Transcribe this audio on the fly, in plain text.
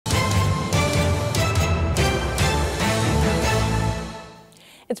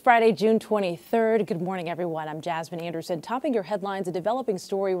It's Friday, June 23rd. Good morning, everyone. I'm Jasmine Anderson. Topping your headlines, a developing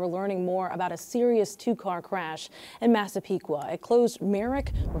story. We're learning more about a serious two-car crash in Massapequa. It closed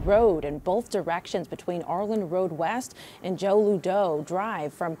Merrick Road in both directions between Arlen Road West and Joe Ludeau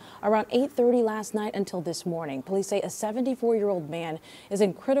Drive from around 8:30 last night until this morning. Police say a 74-year-old man is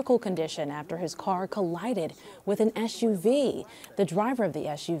in critical condition after his car collided with an SUV. The driver of the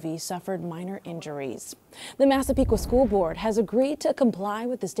SUV suffered minor injuries. The Massapequa School Board has agreed to comply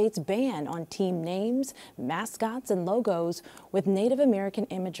with the state's ban on team names, mascots, and logos with Native American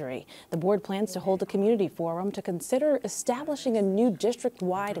imagery. The board plans to hold a community forum to consider establishing a new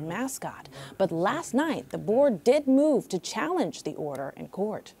district-wide mascot. But last night, the board did move to challenge the order in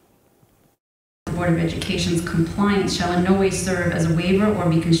court. The Board of Education's compliance shall in no way serve as a waiver or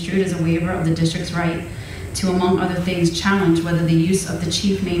be construed as a waiver of the district's right to, among other things, challenge whether the use of the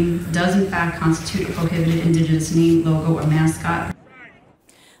chief name does in fact constitute a prohibited indigenous name, logo, or mascot.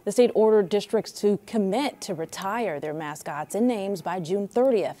 The state ordered districts to commit to retire their mascots and names by June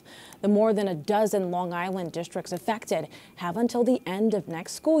 30th. The more than a dozen Long Island districts affected have until the end of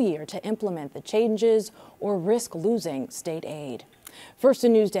next school year to implement the changes or risk losing state aid. First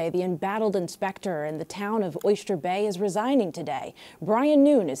in Newsday, the embattled inspector in the town of Oyster Bay is resigning today. Brian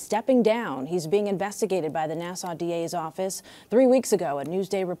Noon is stepping down. He's being investigated by the Nassau DA's office. 3 weeks ago, a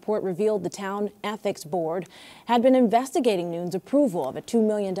Newsday report revealed the town ethics board had been investigating Noon's approval of a $2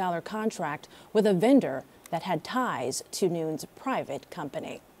 million contract with a vendor that had ties to Noon's private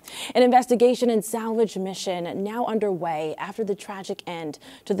company. An investigation and salvage mission now underway after the tragic end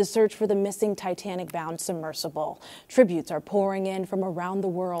to the search for the missing Titanic-bound submersible. Tributes are pouring in from around the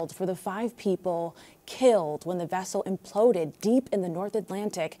world for the 5 people killed when the vessel imploded deep in the North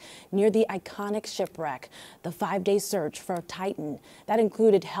Atlantic near the iconic shipwreck. The 5-day search for Titan that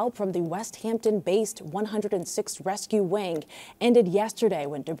included help from the West Hampton-based 106th Rescue Wing ended yesterday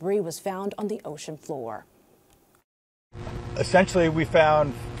when debris was found on the ocean floor. Essentially, we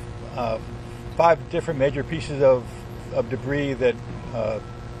found 5 different major pieces of debris that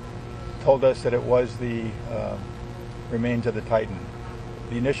told us that it was the remains of the Titan.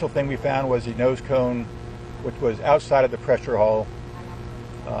 The initial thing we found was the nose cone, which was outside of the pressure hull.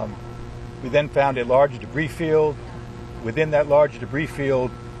 We then found a large debris field. Within that large debris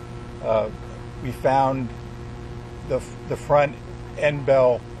field, we found the front end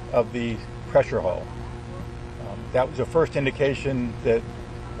bell of the pressure hull. That was the first indication that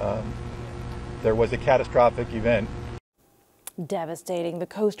there was a catastrophic event. Devastating. The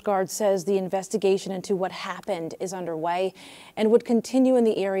Coast Guard says the investigation into what happened is underway and would continue in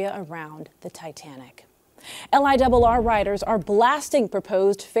the area around the Titanic. LIRR riders are blasting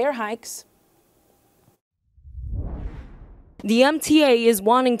proposed fare hikes. The MTA is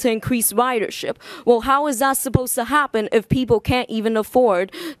wanting to increase ridership. Well, how is that supposed to happen if people can't even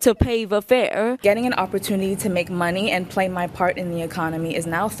afford to pay the fare? Getting an opportunity to make money and play my part in the economy is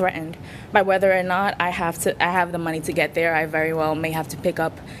now threatened by whether or not I have the money to get there. I very well may have to pick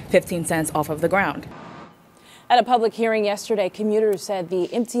up 15 cents off of the ground. At a public hearing yesterday, commuters said the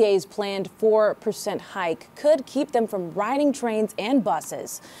MTA's planned 4% hike could keep them from riding trains and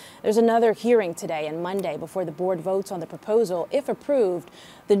buses. There's another hearing today and Monday before the board votes on the proposal. If approved,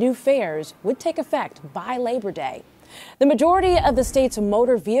 the new fares would take effect by Labor Day. The majority of the state's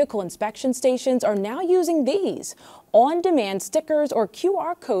motor vehicle inspection stations are now using these on-demand stickers or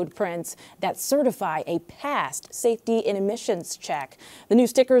QR code prints that certify a past safety and emissions check. The new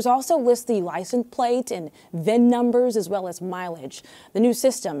stickers also list the license plate and VIN numbers as well as mileage. The new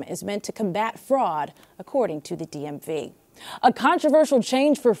system is meant to combat fraud, according to the DMV. A controversial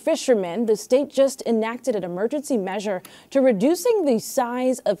change for fishermen. The state just enacted an emergency measure to reducing the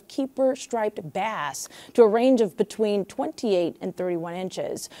size of keeper striped bass to a range of between 28 and 31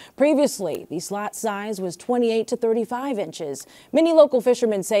 inches. Previously, the slot size was 28 to 35 inches. Many local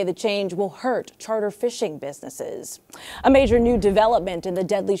fishermen say the change will hurt charter fishing businesses. A major new development in the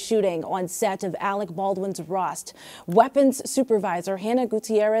deadly shooting on set of Alec Baldwin's Rust. Weapons supervisor Hannah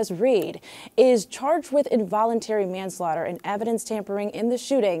Gutierrez Reed is charged with involuntary manslaughter and evidence tampering in the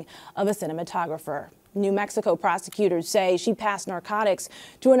shooting of a cinematographer. New Mexico prosecutors say she passed narcotics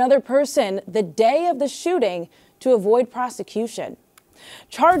to another person the day of the shooting to avoid prosecution.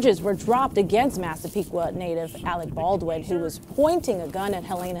 Charges were dropped against Massapequa native Alec Baldwin, who was pointing a gun at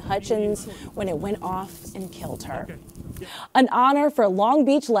Helena Hutchins when it went off and killed her. An honor for Long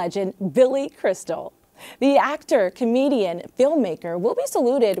Beach legend Billy Crystal. The actor, comedian, filmmaker will be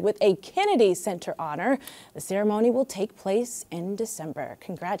saluted with a Kennedy Center honor. The ceremony will take place in December.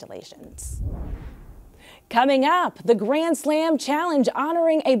 Congratulations. Coming up, the Grand Slam Challenge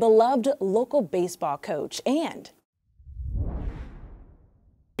honoring a beloved local baseball coach and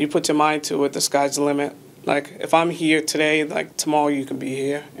You put your mind to it, the sky's the limit. Like, if I'm here today, like, tomorrow you can be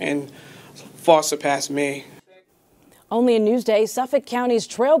here and far surpass me. Only in Newsday, Suffolk County's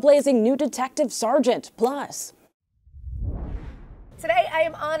trailblazing new detective sergeant. Plus, today I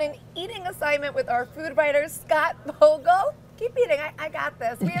am on an eating assignment with our food writer, Scott Vogel. Keep eating, I got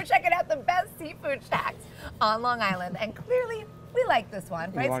this. We are checking out the best seafood shacks on Long Island, and clearly we like this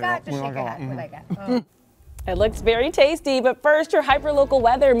one, right, Scott? Just shake your head. We like it. Oh. it looks very tasty, but first, your hyperlocal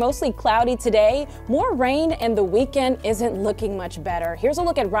weather. Mostly cloudy today, more rain, and the weekend isn't looking much better. Here's a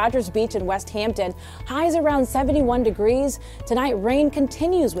look at Rogers Beach in West Hampton. Highs around 71 degrees. Tonight, rain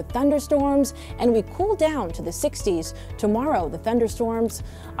continues with thunderstorms, and we cool down to the 60s. Tomorrow, the thunderstorms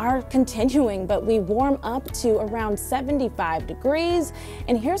are continuing, but we warm up to around 75 degrees.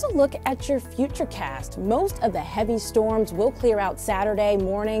 And here's a look at your futurecast. Most of the heavy storms will clear out Saturday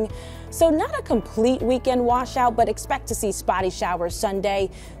morning. So not a complete weekend washout, but expect to see spotty showers Sunday.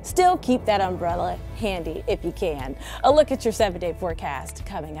 Still keep that umbrella handy if you can. A look at your 7-day forecast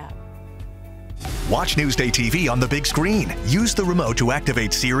coming up. Watch Newsday TV on the big screen. Use the remote to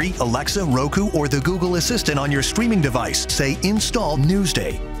activate Siri, Alexa, Roku, or the Google Assistant on your streaming device. Say install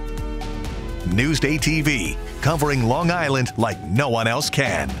Newsday. Newsday TV, covering Long Island like no one else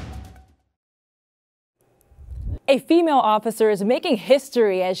can. A female officer is making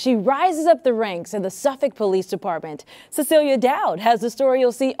history as she rises up the ranks in the Suffolk Police Department. Cecilia Dowd has the story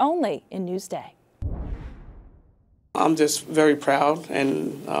you'll see only in Newsday. I'm just very proud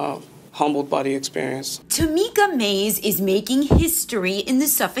and humbled by the experience. Tamika Mays is making history in the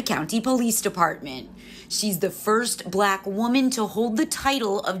Suffolk County Police Department. She's the first black woman to hold the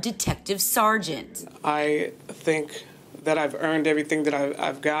title of Detective Sergeant. I think that I've earned everything that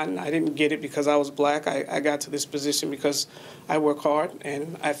I've gotten. I didn't get it because I was black. I got to this position because I work hard,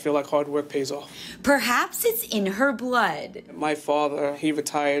 and I feel like hard work pays off. Perhaps it's in her blood. My father, he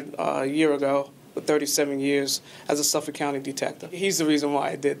retired a year ago with 37 years as a Suffolk County detective. He's the reason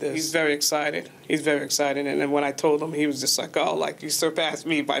why I did this. He's very excited. He's very excited. And then when I told him, he was just like, oh, like, you surpassed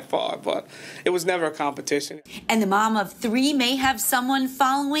me by far. But it was never a competition. And the mom of 3 may have someone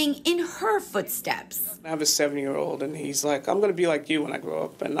following in her footsteps. I have a 7-year-old, and he's like, I'm going to be like you when I grow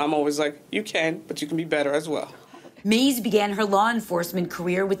up. And I'm always like, you can, but you can be better as well. Mays began her law enforcement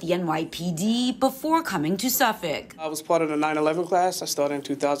career with the NYPD before coming to Suffolk. I was part of the 9/11 class. I started in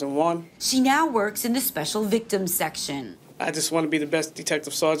 2001. She now works in the Special Victims section. I just want to be the best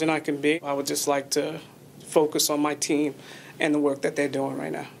detective sergeant I can be. I would just like to focus on my team and the work that they're doing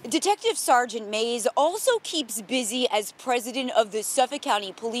right now. Detective Sergeant Mays also keeps busy as president of the Suffolk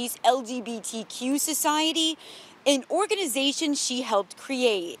County Police LGBTQ Society, an organization she helped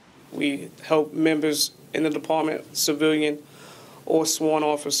create. We help members in the department, civilian or sworn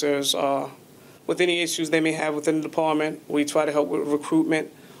officers, with any issues they may have within the department. We try to help with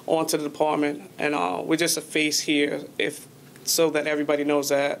recruitment onto the department, and we're just a face here so that everybody knows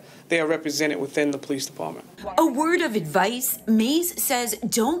that they are represented within the police department. A word of advice, Mays says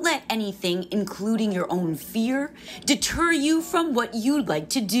don't let anything, including your own fear, deter you from what you'd like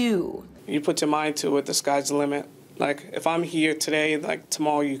to do. You put your mind to it, the sky's the limit. Like, if I'm here today, like,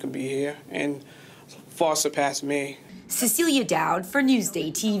 tomorrow you can be here and far surpass me. Cecilia Dowd for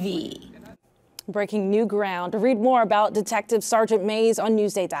Newsday TV. Breaking new ground. To read more about Detective Sergeant Mays on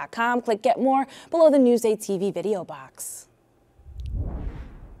Newsday.com, click Get More below the Newsday TV video box.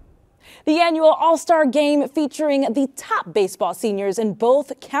 The annual All-Star Game featuring the top baseball seniors in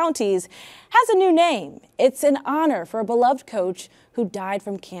both counties has a new name. It's an honor for a beloved coach who died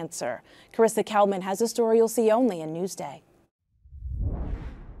from cancer. Carissa Kelman has a story you'll see only in Newsday.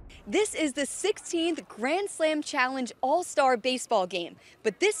 This is the 16th Grand Slam Challenge All-Star Baseball Game,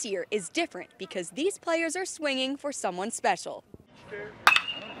 but this year is different because these players are swinging for someone special.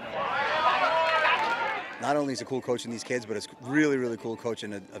 Not only is it cool coaching these kids, but it's really, really cool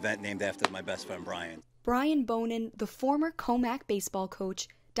coaching an event named after my best friend, Brian. Brian Bonin, the former Comac baseball coach,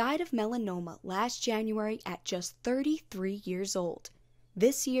 died of melanoma last January at just 33 years old.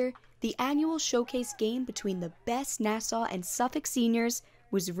 This year, the annual showcase game between the best Nassau and Suffolk seniors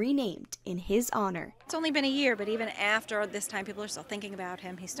was renamed in his honor. It's only been a year, but even after this time, people are still thinking about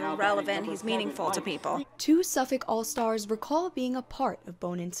him. He's still relevant. He's meaningful to people. 2 Suffolk All-Stars recall being a part of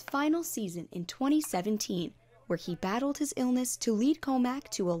Bonin's final season in 2017, where he battled his illness to lead Comac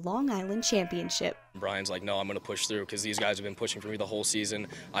to a Long Island championship. Brian's like, no, I'm going to push through because these guys have been pushing for me the whole season.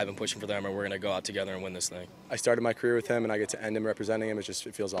 I've been pushing for them, and we're going to go out together and win this thing. I started my career with him, and I get to end him representing him. It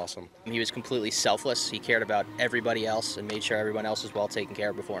feels awesome. He was completely selfless. He cared about everybody else and made sure everyone else was well taken care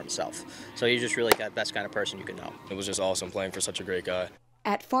of before himself. So he's just really that best kind of person you can know. It was just awesome playing for such a great guy.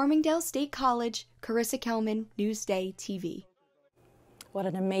 At Farmingdale State College, Carissa Kelman, Newsday TV. What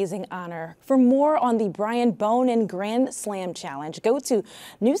an amazing honor. For more on the Brian Bone and Grand Slam Challenge, go to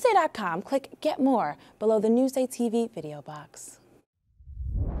Newsday.com, click Get More below the Newsday TV video box.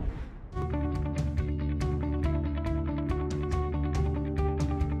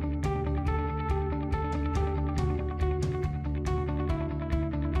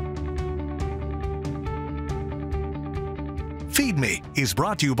 Feed Me is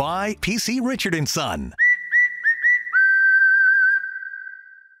brought to you by PC Richard & Son.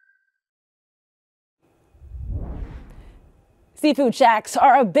 Seafood shacks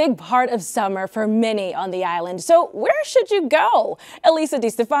are a big part of summer for many on the island. So where should you go? Elisa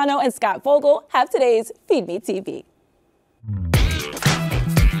DiStefano and Scott Vogel have today's Feed Me TV.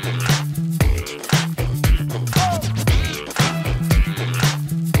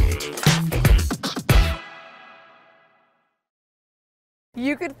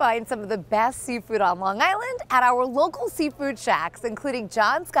 You can find some of the best seafood on Long Island at our local seafood shacks, including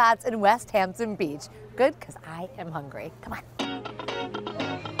John Scott's in West Hampton Beach. Good, because I am hungry. Come on.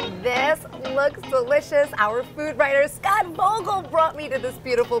 This looks delicious. Our food writer, Scott Vogel, brought me to this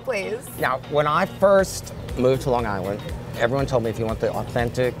beautiful place. Now, when I first moved to Long Island, everyone told me if you want the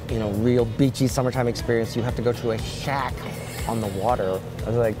authentic, real beachy summertime experience, you have to go to a shack on the water. I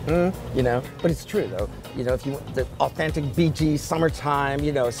was like, but it's true though. If you want the authentic beachy summertime,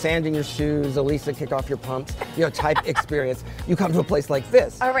 sand in your shoes, Elisa kick off your pumps, type experience, you come to a place like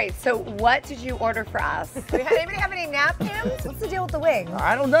this. All right, so what did you order for us? Anybody have any napkins? What's the deal with the wings?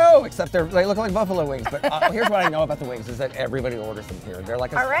 I don't know, except they look like buffalo wings. But here's what I know about the wings is that everybody orders them here. They're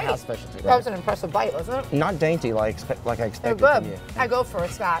like a house specialty. That was an impressive bite, wasn't it? Not dainty like I expected good. from you. I go for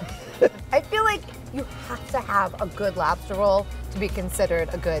it, Scott. I feel like you have to have a good lobster roll to be considered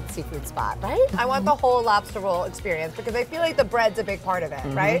a good seafood spot, right? I want the whole lobster roll experience because I feel like the bread's a big part of it,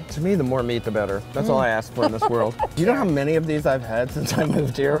 right? To me, the more meat, the better. That's all I ask for in this world. Do you know how many of these I've had since I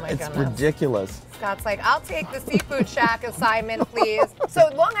moved here? It's ridiculous. Scott's like, I'll take the seafood shack assignment, please. So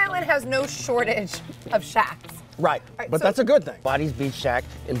Long Island has no shortage of shacks. Right, but that's a good thing. Body's Beach Shack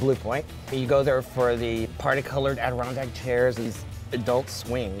in Blue Point. You go there for the party-colored Adirondack chairs, these adult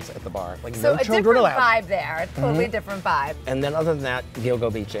swings at the bar. Like so no a children different allowed. vibe there, a totally different vibe. And then other than that,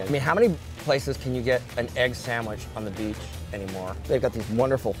 Gilgo Beach Inn. I mean, how many places can you get an egg sandwich on the beach anymore? They've got these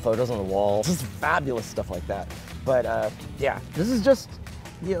wonderful photos on the walls. This is fabulous stuff like that. But yeah, this is just,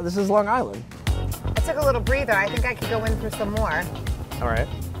 this is Long Island. I took a little breather. I think I could go in for some more. All right.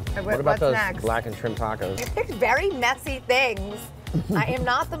 What about those next? black and shrimp tacos? You picked very messy things. I am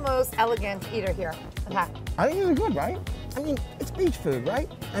not the most elegant eater here. Okay. I think these are good, right? I mean, it's beach food, right?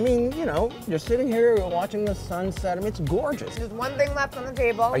 I mean, you're sitting here watching the sunset. I mean, it's gorgeous. There's one thing left on the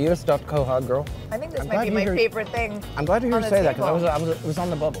table. Are you a stuffed quahog girl? I think this might be my favorite thing. I'm glad to hear you say that because it was on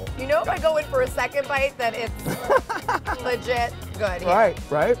the bubble. If I go in for a second bite, then it's legit good. Yeah.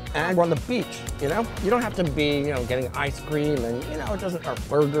 Right. And we're on the beach, You don't have to be, getting ice cream and, it doesn't, or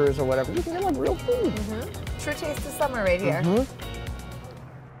burgers or whatever. You can get like real food. True taste of summer right here.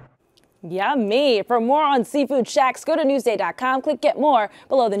 Yummy. For more on seafood shacks, go to Newsday.com, click Get More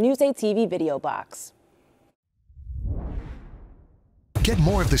below the Newsday TV video box. Get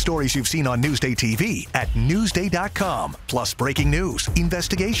more of the stories you've seen on Newsday TV at Newsday.com. Plus breaking news,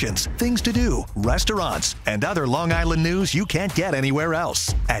 investigations, things to do, restaurants, and other Long Island news you can't get anywhere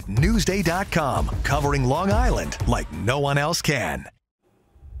else. At Newsday.com, covering Long Island like no one else can.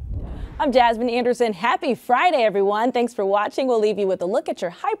 I'm Jasmine Anderson. Happy Friday, everyone. Thanks for watching. We'll leave you with a look at your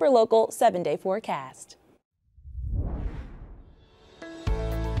hyperlocal 7-day forecast.